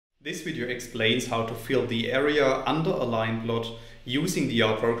This video explains how to fill the area under a line plot using the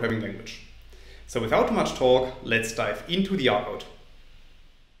R programming language. So without much talk, let's dive into the R code.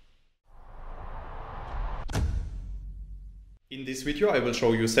 In this video I will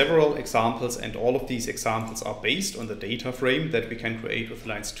show you several examples, and all of these examples are based on the data frame that we can create with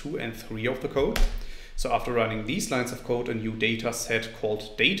lines 2 and 3 of the code. So after running these lines of code, a new data set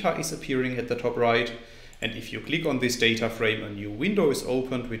called data is appearing at the top right. And if you click on this data frame, a new window is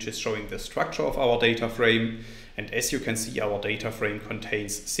opened, which is showing the structure of our data frame. And as you can see, our data frame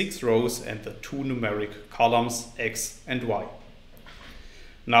contains 6 rows and the 2 numeric columns X and Y.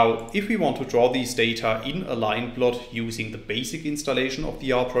 Now, if we want to draw these data in a line plot using the basic installation of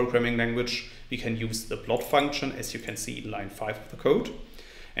the R programming language, we can use the plot function, as you can see in line 5 of the code.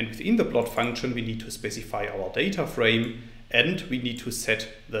 And within the plot function, we need to specify our data frame, and we need to set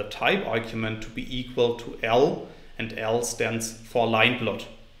the type argument to be equal to L, and L stands for line plot.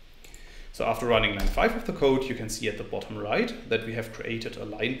 So after running line 5 of the code, you can see at the bottom right that we have created a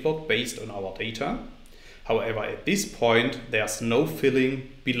line plot based on our data. However, at this point, there's no filling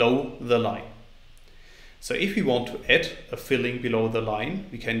below the line. So if we want to add a filling below the line,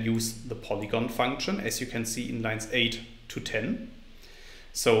 we can use the polygon function, as you can see in lines 8 to 10.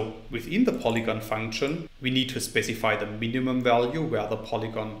 So within the polygon function, we need to specify the minimum value where the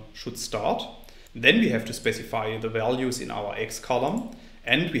polygon should start. Then we have to specify the values in our X column,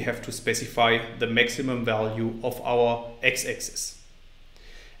 and we have to specify the maximum value of our X-axis.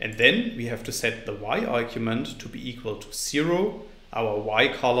 And then we have to set the Y argument to be equal to 0, our Y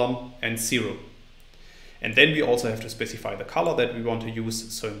column, and 0. And then we also have to specify the color that we want to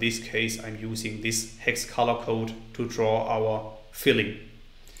use. So in this case, I'm using this hex color code to draw our filling.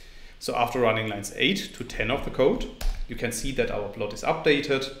 So after running lines 8 to 10 of the code, you can see that our plot is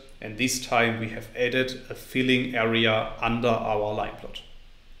updated, and this time we have added a filling area under our line plot.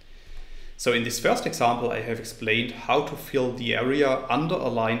 So in this first example, I have explained how to fill the area under a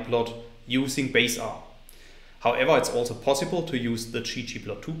line plot using base R. However, it's also possible to use the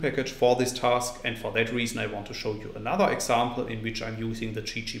ggplot2 package for this task, and for that reason I want to show you another example in which I'm using the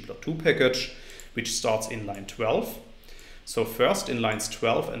ggplot2 package, which starts in line 12. So first, in lines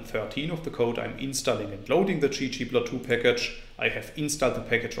 12 and 13 of the code, I'm installing and loading the ggplot2 package. I have installed the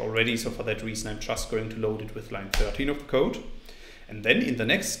package already, so for that reason I'm just going to load it with line 13 of the code. And then in the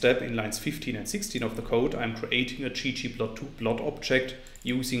next step, in lines 15 and 16 of the code, I'm creating a ggplot2 plot object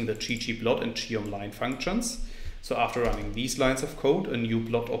using the ggplot and geomLine functions. So after running these lines of code, a new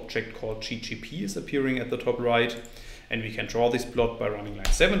plot object called ggp is appearing at the top right. And we can draw this plot by running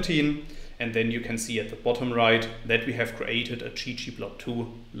line 17. And then you can see at the bottom right that we have created a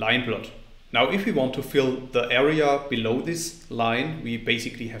ggplot2 line plot. Now, if we want to fill the area below this line, we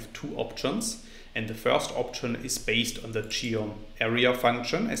basically have 2 options. And the first option is based on the geom area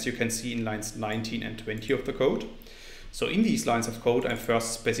function, as you can see in lines 19 and 20 of the code. So in these lines of code, I'm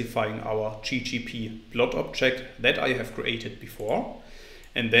first specifying our ggp plot object that I have created before.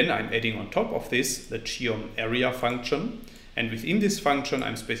 And then I'm adding on top of this the geom area function. And within this function,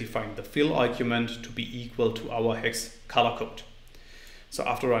 I'm specifying the fill argument to be equal to our hex color code. So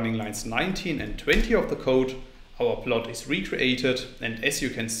after running lines 19 and 20 of the code, our plot is recreated. And as you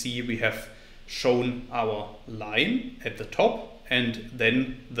can see, we have shown our line at the top, and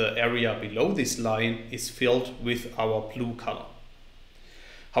then the area below this line is filled with our blue color.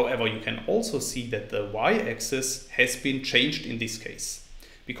 However, you can also see that the y-axis has been changed in this case,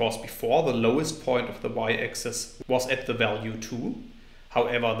 because before the lowest point of the y-axis was at the value 2.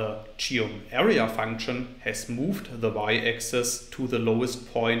 However, the geom area function has moved the y-axis to the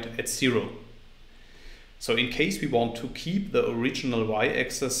lowest point at 0. So in case we want to keep the original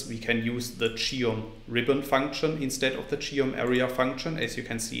y-axis, we can use the geom ribbon function instead of the geom area function, as you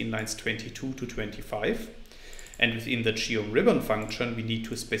can see in lines 22 to 25. And within the geom ribbon function, we need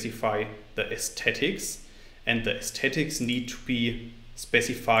to specify the aesthetics, and the aesthetics need to be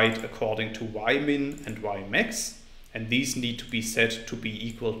specified according to ymin and ymax, and these need to be set to be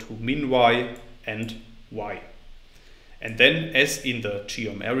equal to min y and y. And then, as in the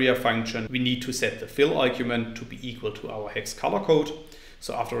geom area function, we need to set the fill argument to be equal to our hex color code.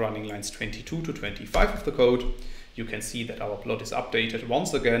 So after running lines 22 to 25 of the code, you can see that our plot is updated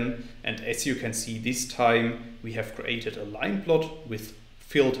once again. And as you can see, this time we have created a line plot with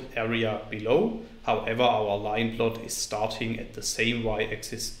filled area below. However, our line plot is starting at the same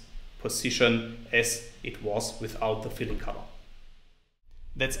y-axis position as it was without the filling color.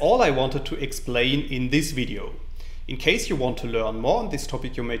 That's all I wanted to explain in this video. In case you want to learn more on this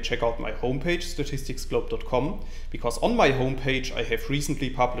topic, you may check out my homepage, statisticsglobe.com, because on my homepage I have recently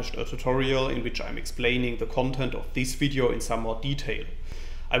published a tutorial in which I'm explaining the content of this video in some more detail.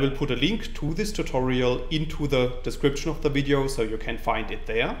 I will put a link to this tutorial into the description of the video so you can find it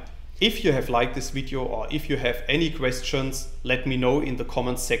there. If you have liked this video or if you have any questions, let me know in the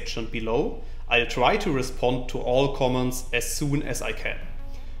comments section below. I'll try to respond to all comments as soon as I can.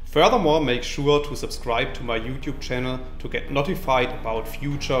 Furthermore, make sure to subscribe to my YouTube channel to get notified about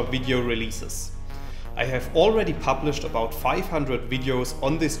future video releases. I have already published about 500 videos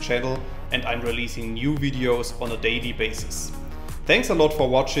on this channel and I'm releasing new videos on a daily basis. Thanks a lot for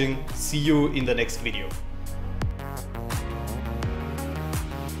watching. See you in the next video.